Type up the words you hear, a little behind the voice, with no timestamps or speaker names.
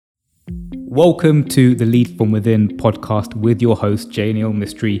Welcome to the Lead From Within podcast with your host, J. Neil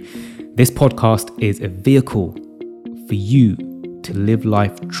Mystery. This podcast is a vehicle for you to live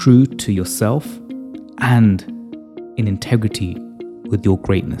life true to yourself and in integrity with your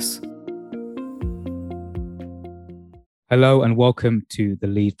greatness. Hello and welcome to the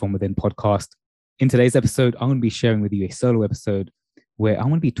Lead From Within podcast. In today's episode, I'm going to be sharing with you a solo episode where I'm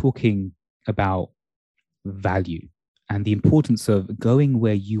going to be talking about value and the importance of going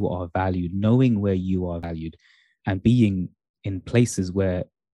where you are valued, knowing where you are valued, and being in places where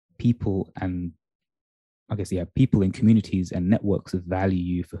people and people in communities and networks value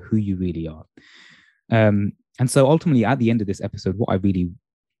you for who you really are. And so ultimately at the end of this episode,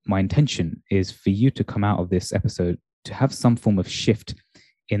 my intention is for you to come out of this episode to have some form of shift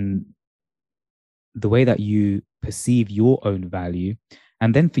in the way that you perceive your own value,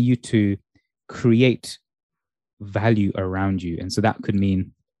 and then for you to create value around you. And so that could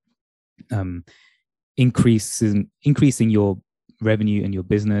mean increasing your revenue in your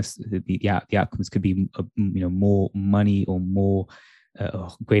business. The outcomes could be more money or more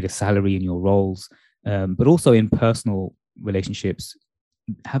greater salary in your roles, but also in personal relationships,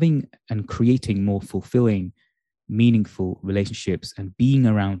 having and creating more fulfilling, meaningful relationships and being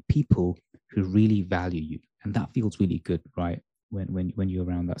around people who really value you. And that feels really good, right? When you're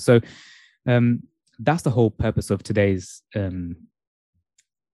around that. So that's the whole purpose of today's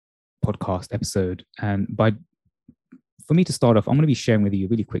podcast episode. And for me to start off, I'm going to be sharing with you a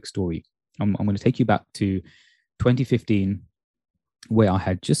really quick story. I'm going to take you back to 2015, where I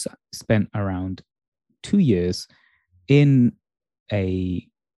had just spent around 2 years in a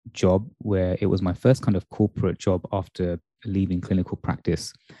job where it was my first kind of corporate job after leaving clinical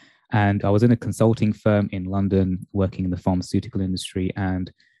practice. And I was in a consulting firm in London, working in the pharmaceutical industry.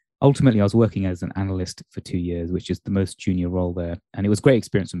 And ultimately, I was working as an analyst for 2 years, which is the most junior role there. And it was a great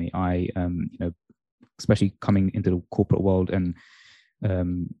experience for me. I, especially coming into the corporate world and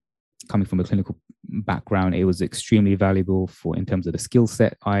coming from a clinical background, it was extremely valuable in terms of the skill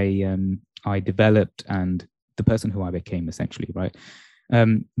set I developed and the person who I became, essentially, right?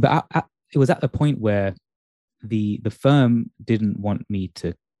 But it was at the point where the firm didn't want me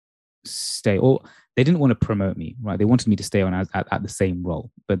to stay, or they didn't want to promote me, right? They wanted me to stay on at the same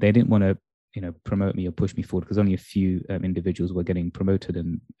role, but they didn't want to, promote me or push me forward because only a few individuals were getting promoted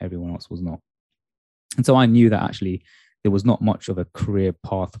and everyone else was not. And so I knew that actually there was not much of a career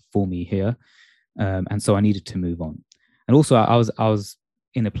path for me here, and so I needed to move on. And also, I was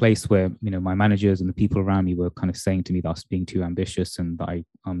in a place where my managers and the people around me were kind of saying to me that I was being too ambitious and that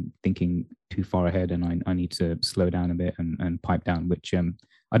I'm thinking too far ahead and I need to slow down a bit and pipe down, which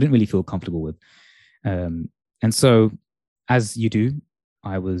I didn't really feel comfortable with. And so, as you do,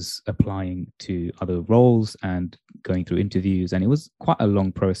 I was applying to other roles and going through interviews, and it was quite a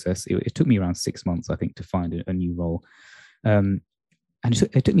long process. It took me around 6 months, I think, to find a new role. And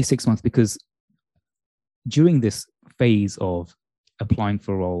it took me 6 months because during this phase of applying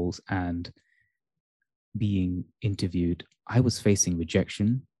for roles and being interviewed, I was facing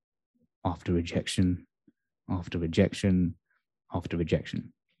rejection after rejection after rejection after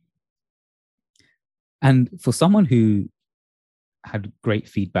rejection. And for someone who had great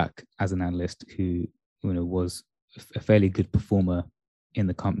feedback as an analyst, who was a fairly good performer in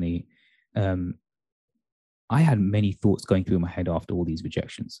the company, I had many thoughts going through my head after all these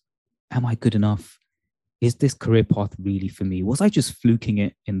rejections. Am I good enough? Is this career path really for me? Was I just fluking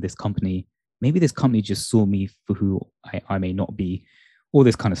it in this company? Maybe this company just saw me for who I may not be. All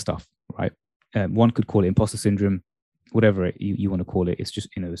this kind of stuff, right? One could call it imposter syndrome, whatever you want to call it. It's just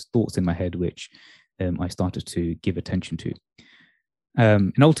it's thoughts in my head which I started to give attention to.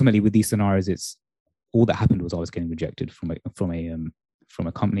 And ultimately, with these scenarios, it's all that happened was I was getting rejected from a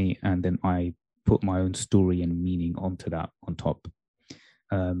company, and then I put my own story and meaning onto that on top.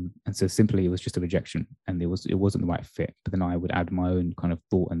 And so simply, it was just a rejection, and it wasn't the right fit. But then I would add my own kind of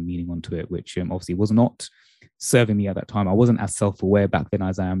thought and meaning onto it, which obviously was not serving me at that time. I wasn't as self-aware back then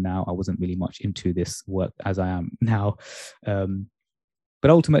as I am now. I wasn't really much into this work as I am now. But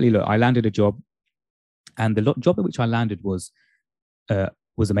ultimately, look, I landed a job, and the job at which I landed was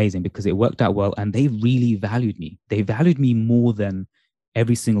amazing because it worked out well, and they really valued me. They valued me more than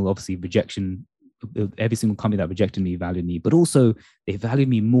every single, obviously, rejection. Every single company that rejected me valued me, but also they valued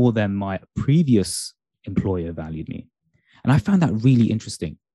me more than my previous employer valued me. And I found that really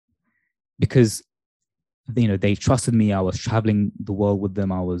interesting because, they trusted me. I was traveling the world with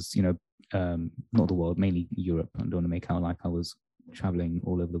them. I was, not the world, mainly Europe. I don't want to make out like I was traveling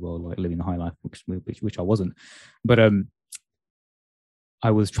all over the world, like living a high life, which I wasn't. But I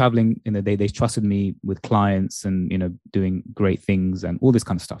was traveling, they trusted me with clients and, doing great things and all this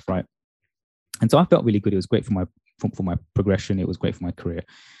kind of stuff, right? And so I felt really good. It was great for my progression. It was great for my career.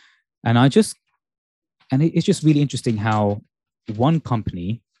 And it's just really interesting how one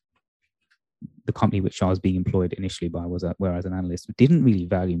company, the company which I was being employed initially by, where I was an analyst, didn't really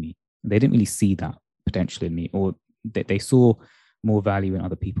value me. They didn't really see that potential in me, or they saw more value in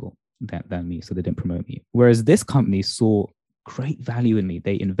other people than me, so they didn't promote me. Whereas this company saw great value in me.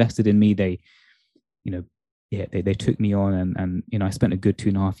 They invested in me. They took me on, and I spent a good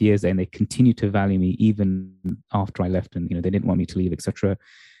 2.5 years there, and they continued to value me even after I left, and they didn't want me to leave, etc.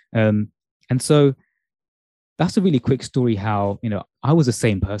 And so that's a really quick story how I was the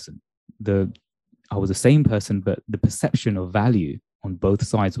same person. I was the same person, but the perception of value on both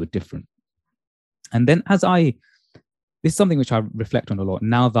sides were different. And then this is something which I reflect on a lot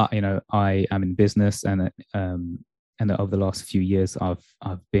now that I am in business, and over the last few years I've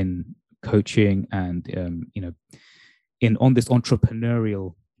been coaching and on this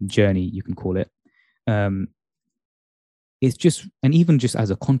entrepreneurial journey, you can call it. It's just, and even just as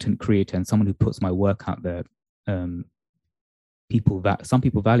a content creator and someone who puts my work out there, some people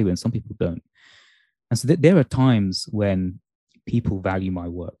value it and some people don't. And so there are times when people value my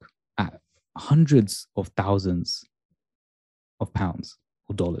work at hundreds of thousands of pounds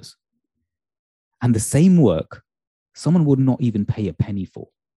or dollars, and the same work someone would not even pay a penny for.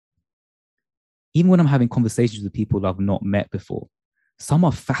 Even when I'm having conversations with people I've not met before, some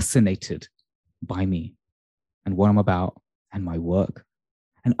are fascinated by me and what I'm about and my work,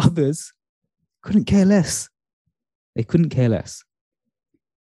 and others couldn't care less. They couldn't care less.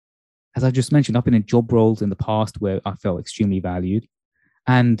 As I just mentioned, I've been in job roles in the past where I felt extremely valued,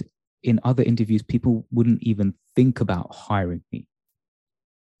 and in other interviews, people wouldn't even think about hiring me.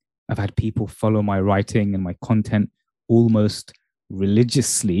 I've had people follow my writing and my content almost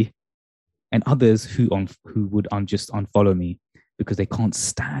religiously, and others who would just unfollow me because they can't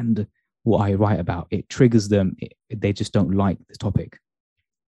stand what I write about. It triggers them. They just don't like the topic.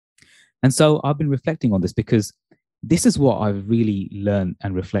 And so I've been reflecting on this because this is what I've really learned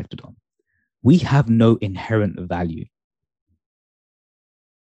and reflected on. We have no inherent value.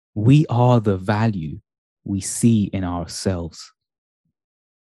 We are the value we see in ourselves.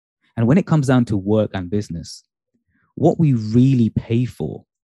 And when it comes down to work and business, what we really pay for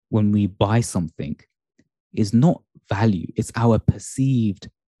when we buy something is not value, it's our perceived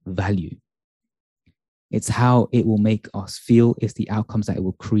value. It's how it will make us feel, it's the outcomes that it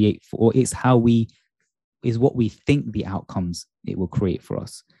will create for, or it's what we think the outcomes it will create for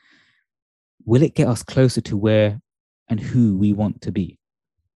us. Will it get us closer to where and who we want to be?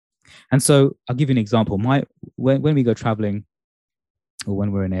 And so I'll give you an example. When we go traveling, or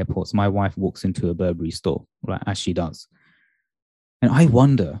when we're in airports, my wife walks into a Burberry store, right, as she does. And I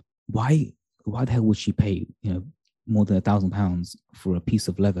wonder, why the hell would she pay, more than £1,000 for a piece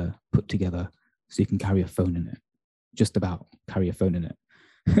of leather put together so you can carry a phone in it? Just about carry a phone in it.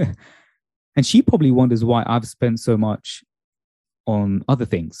 And she probably wonders why I've spent so much on other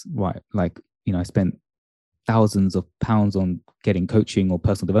things, right? Like, I spent thousands of pounds on getting coaching or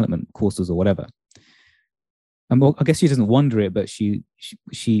personal development courses or whatever. And well, I guess she doesn't wonder it, but she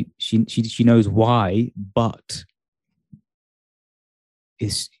knows why. But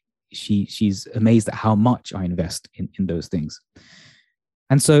she's amazed at how much I invest in those things.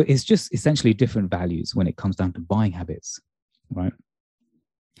 And so it's just essentially different values when it comes down to buying habits, right?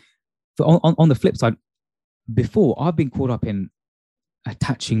 So on the flip side, before I've been caught up in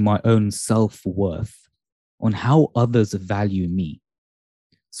attaching my own self-worth on how others value me.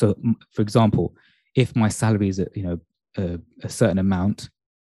 So, for example, if my salary is a certain amount,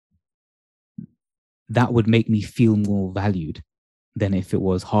 that would make me feel more valued than if it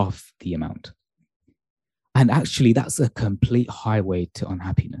was half the amount. And actually, that's a complete highway to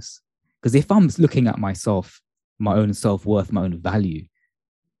unhappiness. Because if I'm looking at myself, my own self-worth, my own value,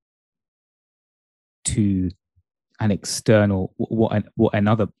 to an external, what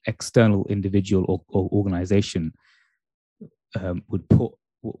another external individual or organization would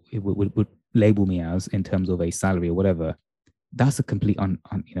label me as in terms of a salary or whatever, that's a complete a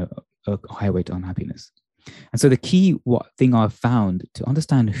highway to unhappiness. And so the key thing I've found to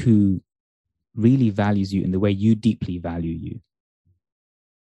understand who really values you in the way you deeply value you,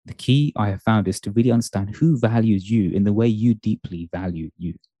 the key I have found is to really understand who values you in the way you deeply value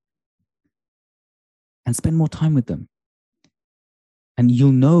you, and spend more time with them. And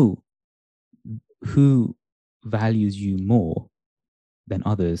you'll know who values you more than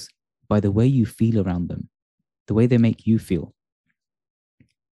others by the way you feel around them, the way they make you feel.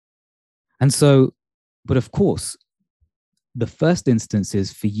 And so, but of course, the first instance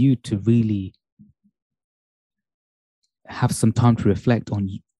is for you to really have some time to reflect on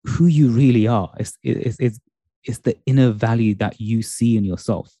who you really are. It's the inner value that you see in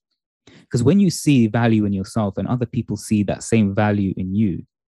yourself. Because when you see value in yourself and other people see that same value in you,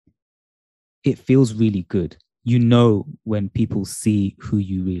 it feels really good. You know when people see who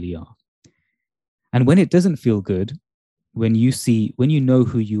you really are. And when it doesn't feel good, when you know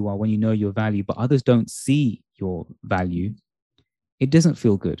who you are, when you know your value, but others don't see your value, it doesn't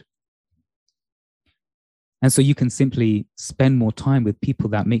feel good. And so you can simply spend more time with people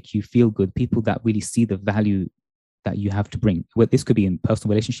that make you feel good, people that really see the value that you have to bring. Well, this could be in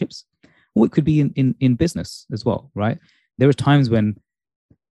personal relationships, or it could be in business as well, right? There are times when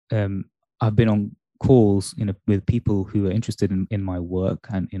I've been on calls, with people who are interested in my work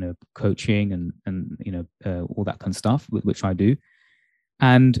and coaching and all that kind of stuff, which I do,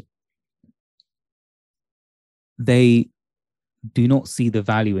 and they do not see the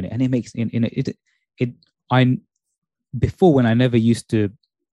value in it, and it makes I before, when I never used to,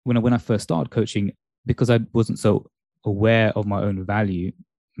 when I first started coaching, because I wasn't so aware of my own value,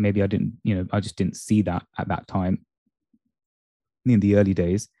 maybe I didn't, I just didn't see that at that time in the early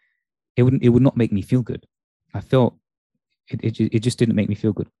days. It would not make me feel good. I felt it just didn't make me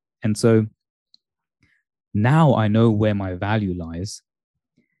feel good. And so now I know where my value lies.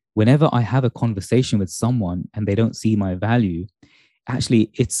 Whenever I have a conversation with someone and they don't see my value,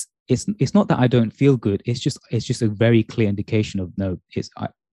 actually it's not that I don't feel good. It's just a very clear indication of, no,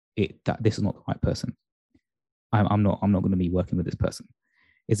 that this is not the right person. I'm not going to be working with this person.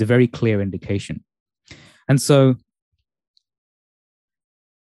 It's a very clear indication. And so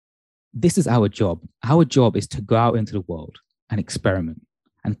this is our job. Our job is to go out into the world and experiment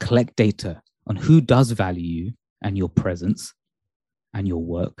and collect data on who does value you and your presence and your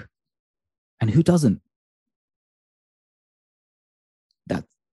work and who doesn't.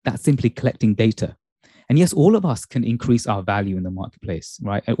 That's simply collecting data. And yes, all of us can increase our value in the marketplace,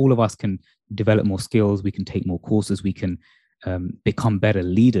 right? And all of us can develop more skills. We can take more courses. We can become better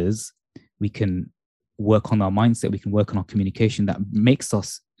leaders. We can work on our mindset. We can work on our communication that makes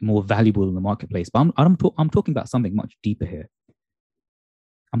us more valuable in the marketplace. But I'm talking about something much deeper here.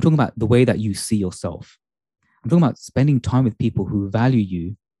 I'm talking about the way that you see yourself. I'm talking about spending time with people who value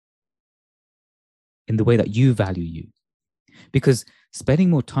you in the way that you value you. Because spending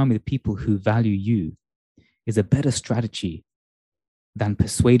more time with people who value you is a better strategy than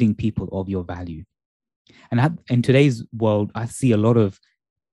persuading people of your value. And in today's world, I see a lot of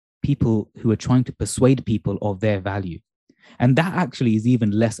people who are trying to persuade people of their value. And that actually is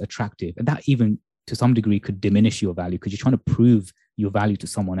even less attractive. And that even to some degree could diminish your value, because you're trying to prove your value to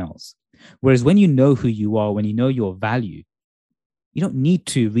someone else. Whereas when you know who you are, when you know your value, you don't need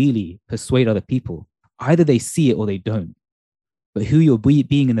to really persuade other people. Either they see it or they don't. But who you're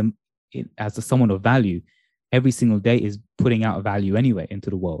being as someone of value every single day is putting out a value anyway into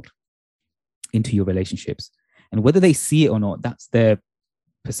the world, into your relationships. And whether they see it or not, that's their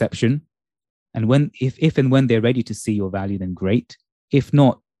perception. And if and when they're ready to see your value, then great. If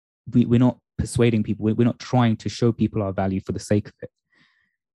not, we're not persuading people. We're not trying to show people our value for the sake of it.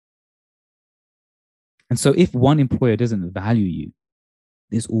 And so if one employer doesn't value you,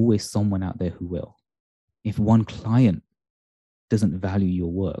 there's always someone out there who will. If one client doesn't value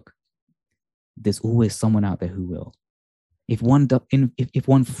your work, there's always someone out there who will. If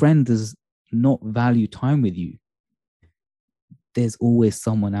one friend does not value time with you, there's always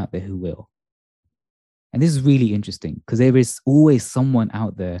someone out there who will. And this is really interesting, because there is always someone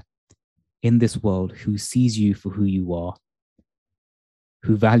out there in this world who sees you for who you are,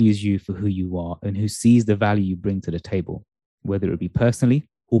 who values you for who you are, and who sees the value you bring to the table, whether it be personally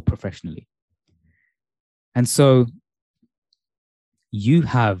or professionally. And so you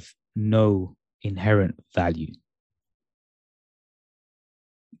have no inherent value.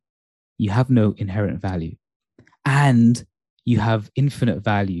 You have no inherent value. And you have infinite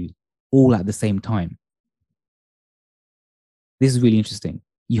value all at the same time. This is really interesting.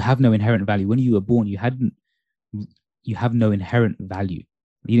 You have no inherent value. When you were born, you have no inherent value.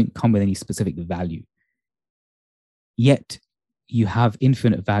 You didn't come with any specific value. Yet you have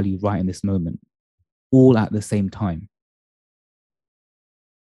infinite value right in this moment, all at the same time.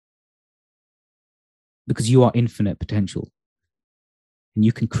 Because you are infinite potential and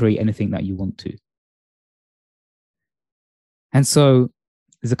you can create anything that you want to. And so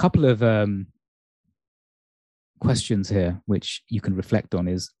there's a couple of questions here which you can reflect on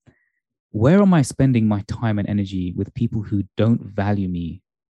is, where am I spending my time and energy with people who don't value me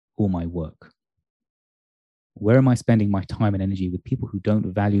or my work? Where am I spending my time and energy with people who don't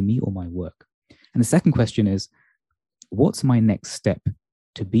value me or my work? And the second question is, what's my next step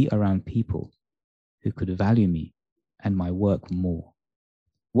to be around people who could value me and my work more?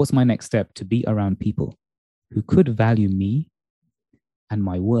 What's my next step to be around people who could value me and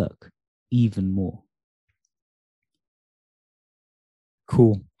my work even more?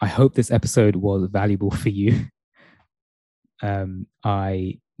 Cool. I hope this episode was valuable for you.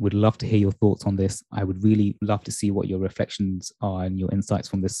 I would love to hear your thoughts on this. I would really love to see what your reflections are and your insights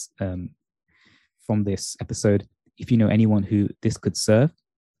from this episode. If you know anyone who this could serve,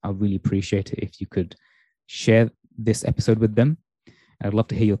 I'd really appreciate it if you could share this episode with them. I'd love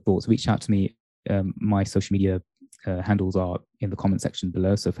to hear your thoughts. Reach out to me. My social media handles are in the comment section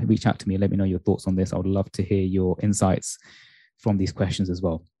below. So reach out to me and let me know your thoughts on this. I would love to hear your insights from these questions as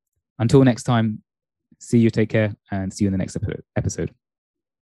well. Until next time, see you, take care, and see you in the next episode.